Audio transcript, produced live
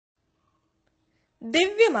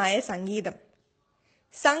ദിവ്യമായ സംഗീതം.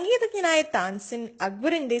 സംഗീതജ്ഞനായ താൻസൻ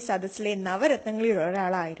അക്ബറിന്റെ സദസ്സിലെ നവരത്നങ്ങളിൽ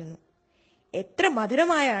ഒരാളായിരുന്നു. എത്ര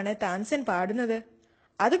മധുരമായാണ് താൻസൻ പാടുന്നത്!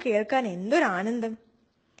 അത് കേൾക്കാൻ എന്തൊരാനന്ദം!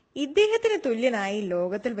 ഇദ്ദേഹത്തിന് തുല്യനായി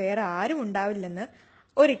ലോകത്തിൽ വേറെ ആരും ഉണ്ടാവില്ലെന്ന്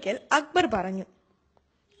ഒരിക്കൽ അക്ബർ പറഞ്ഞു.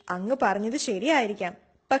 അങ്ങ് പറഞ്ഞത് ശരിയായിരിക്കാം,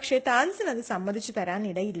 പക്ഷെ താൻസൻ അത് സമ്മതിച്ചു തരാൻ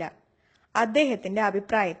ഇടയില്ല. അദ്ദേഹത്തിന്റെ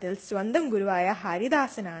അഭിപ്രായത്തിൽ സ്വന്തം ഗുരുവായ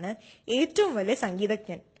ഹരിദാസനാണ് ഏറ്റവും വലിയ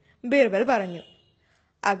സംഗീതജ്ഞൻ. ബീർബൽ പറഞ്ഞു.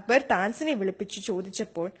 അക്ബർ താൻസനെ വിളിപ്പിച്ചു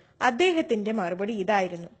ചോദിച്ചപ്പോൾ അദ്ദേഹത്തിന്റെ മറുപടി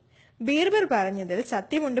ഇതായിരുന്നു: ബീർബൽ പറഞ്ഞതിൽ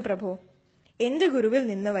സത്യമുണ്ട് പ്രഭു. എന്റെ ഗുരുവിൽ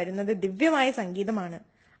നിന്ന് വരുന്നത് ദിവ്യമായ സംഗീതമാണ്.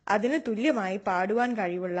 അതിന് തുല്യമായി പാടുവാൻ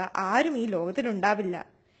കഴിവുള്ള ആരും ഈ ലോകത്തിലുണ്ടാവില്ല.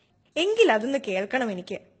 എങ്കിൽ അതൊന്ന് കേൾക്കണം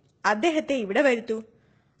എനിക്ക്. അദ്ദേഹത്തെ ഇവിടെ വരുത്തൂ.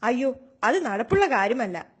 അയ്യോ, അത് നടപ്പുള്ള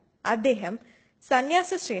കാര്യമല്ല. അദ്ദേഹം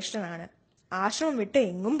സന്യാസ ശ്രേഷ്ഠനാണ്. ആശ്രമം വിട്ട്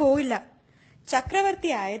എങ്ങും പോയില്ല.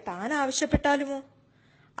 ചക്രവർത്തിയായ താൻ ആവശ്യപ്പെട്ടാലുമോ?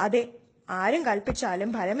 അതെ, ആരും കൽപ്പിച്ചാലും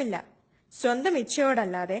ഫലമില്ല. സ്വന്തം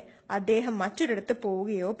ഇച്ഛയോടല്ലാതെ അദ്ദേഹം മറ്റൊരിടത്ത്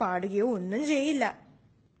പോവുകയോ പാടുകയോ ഒന്നും ചെയ്യില്ല.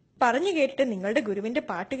 പറഞ്ഞു കേട്ടിട്ട് നിങ്ങളുടെ ഗുരുവിന്റെ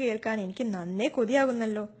പാട്ട് കേൾക്കാൻ എനിക്ക് നന്നേ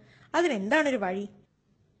കൊതിയാകുന്നല്ലോ. അതിനെന്താണൊരു വഴി?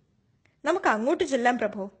 നമുക്ക് അങ്ങോട്ട് ചെല്ലാം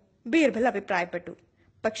പ്രഭോ, ബീർബൽ അഭിപ്രായപ്പെട്ടു.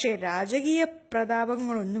 പക്ഷേ രാജകീയ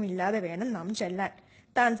പ്രതാപങ്ങളൊന്നുമില്ലാതെ വേണം നാം ചെല്ലാൻ,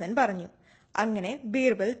 താൻസൻ പറഞ്ഞു. അങ്ങനെ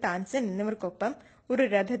ബീർബൽ, താൻസൻ എന്നിവർക്കൊപ്പം ഒരു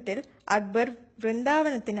രഥത്തിൽ അക്ബർ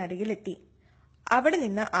വൃന്ദാവനത്തിനരികിലെത്തി. അവിടെ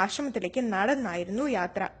നിന്ന് ആശ്രമത്തിലേക്ക് നടന്നായിരുന്നു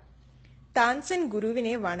യാത്ര. താൻസൻ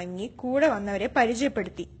ഗുരുവിനെ വണങ്ങി കൂടെ വന്നവരെ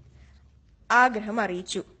പരിചയപ്പെടുത്തി ആഗ്രഹം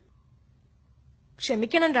അറിയിച്ചു.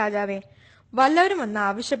 ക്ഷമിക്കണം രാജാവേ, വല്ലവരും വന്ന്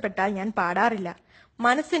ആവശ്യപ്പെട്ടാൽ ഞാൻ പാടാറില്ല.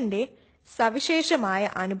 മനസ്സിന്റെ സവിശേഷമായ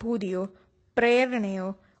അനുഭൂതിയോ പ്രേരണയോ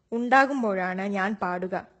ഉണ്ടാകുമ്പോഴാണ് ഞാൻ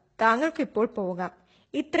പാടുക. താങ്കൾക്ക് ഇപ്പോൾ പോകാം.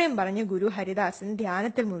 ഇത്രയും പറഞ്ഞ് ഗുരു ഹരിദാസൻ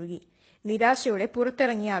ധ്യാനത്തിൽ മുഴുകി. നിരാശയോടെ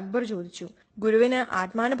പുറത്തിറങ്ങിയ അക്ബർ ചോദിച്ചു, ഗുരുവിന്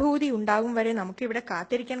ആത്മാനുഭൂതി ഉണ്ടാകും വരെ നമുക്കിവിടെ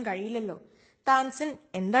കാത്തിരിക്കാൻ കഴിയില്ലല്ലോ. താൻസൻ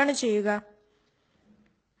എന്താണ് ചെയ്യുക?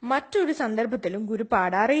 മറ്റൊരു സന്ദർഭത്തിലും ഗുരു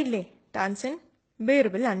പാടാറേയില്ലേ താൻസൻ?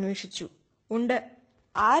 ബീർബൽ അന്വേഷിച്ചു. ഉണ്ട്.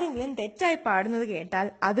 ആരെങ്കിലും തെറ്റായി പാടുന്നത് കേട്ടാൽ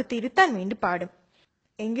അത് തിരുത്താൻ വേണ്ടി പാടും.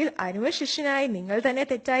 എങ്കിൽ അരുമ ശിഷ്യനായി നിങ്ങൾ തന്നെ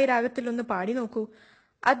തെറ്റായ രാഗത്തിലൊന്ന് പാടി നോക്കൂ.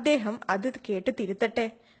 അദ്ദേഹം അത് കേട്ട് തിരുത്തട്ടെ,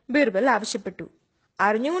 ബീർബൽ ആവശ്യപ്പെട്ടു.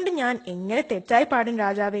 അറിഞ്ഞുകൊണ്ട് ഞാൻ എങ്ങനെ തെറ്റായി പാടും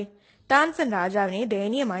രാജാവേ? താൻസൻ രാജാവിനെ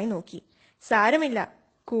ദയനീയമായി നോക്കി. സാരമില്ല,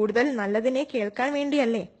 കൂടുതൽ നല്ലതിനെ കേൾക്കാൻ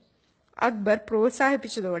വേണ്ടിയല്ലേ? അക്ബർ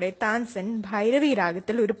പ്രോത്സാഹിപ്പിച്ചതോടെ താൻസൻ ഭൈരവി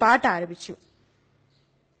രാഗത്തിൽ ഒരു പാട്ട് ആരംഭിച്ചു.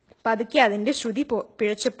 പതുക്കെ അതിന്റെ ശ്രുതി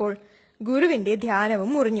പിഴച്ചപ്പോൾ ഗുരുവിന്റെ ധ്യാനവും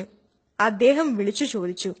മുറിഞ്ഞു. അദ്ദേഹം വിളിച്ചു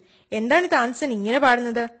ചോദിച്ചു, എന്താണ് താൻസൻ ഇങ്ങനെ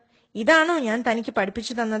പാടുന്നത്? ഇതാണോ ഞാൻ തനിക്ക്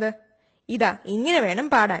പഠിപ്പിച്ചു തന്നത്? ഇതാ, ഇങ്ങനെ വേണം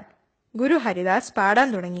പാടാൻ. ഗുരു ഹരിദാസ് പാടാൻ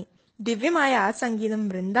തുടങ്ങി. ദിവ്യമായ ആ സംഗീതം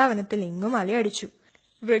വൃന്ദാവനത്തിൽ എങ്ങും അലയടിച്ചു.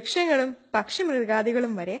 വൃക്ഷങ്ങളും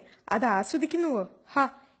പക്ഷിമൃഗാദികളും വരെ അത് ആസ്വദിക്കുന്നുവോ? ഹാ,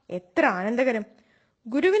 എത്ര ആനന്ദകരം!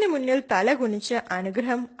 ഗുരുവിന് മുന്നിൽ തല കുനിച്ച്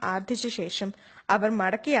അനുഗ്രഹം ആർജിച്ച ശേഷം അവർ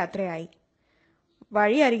മടക്കയാത്രയായി.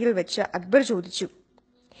 വഴിയരികിൽ വെച്ച് അക്ബർ ചോദിച്ചു,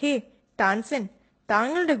 ഹേ താൻസൻ,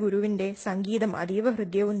 താങ്കളുടെ ഗുരുവിന്റെ സംഗീതം അതീവ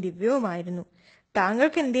ഹൃദ്യവും ദിവ്യവുമായിരുന്നു.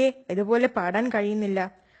 താങ്കൾക്ക് എന്തേ ഇതുപോലെ പാടാൻ കഴിയുന്നില്ല?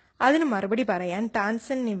 അതിന് മറുപടി പറയാൻ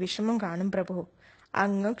താൻസന് വിഷമം കാണും പ്രഭു.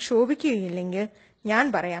 അങ്ങ് ക്ഷോഭിക്കുകയില്ലെങ്കിൽ ഞാൻ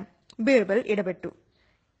പറയാം, ബീർബൽ ഇടപെട്ടു.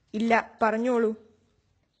 ഇല്ല, പറഞ്ഞോളൂ.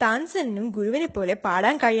 താൻസനും ഗുരുവിനെ പോലെ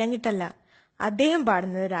പാടാൻ കഴിയാഞ്ഞിട്ടല്ല. അദ്ദേഹം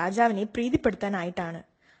പാടുന്നത് രാജാവിനെ പ്രീതിപ്പെടുത്താനായിട്ടാണ്.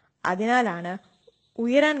 അതിനാലാണ്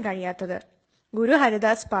ഉയരാൻ കഴിയാത്തത്. ഗുരു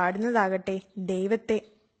ഹരിദാസ് പാടുന്നതാകട്ടെ ദൈവത്തെ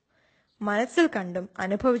മനസ്സിൽ കണ്ടും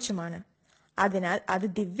അനുഭവിച്ചുമാണ്. അതിനാൽ അത്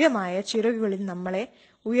ദിവ്യമായ ചിറകുകളിൽ നമ്മളെ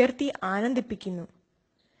ഉയർത്തി ആനന്ദിപ്പിക്കുന്നു.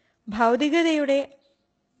 ഭൗതികതയുടെ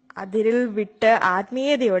അതിരിൽ വിട്ട്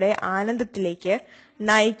ആത്മീയതയുടെ ആനന്ദത്തിലേക്ക്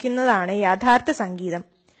നയിക്കുന്നതാണ് യഥാർത്ഥ സംഗീതം.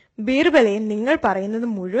 ബീർബലെ, നിങ്ങൾ പറയുന്നത്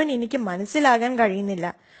മുഴുവൻ എനിക്ക് മനസ്സിലാകാൻ കഴിയുന്നില്ല.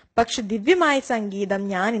 പക്ഷെ ദിവ്യമായ സംഗീതം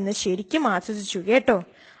ഞാൻ ഇന്ന് ശരിക്കും ആസ്വദിച്ചു കേട്ടോ.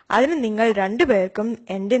 അതിന് നിങ്ങൾ രണ്ടുപേർക്കും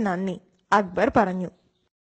എന്റെ നന്ദി, അക്ബർ പറഞ്ഞു.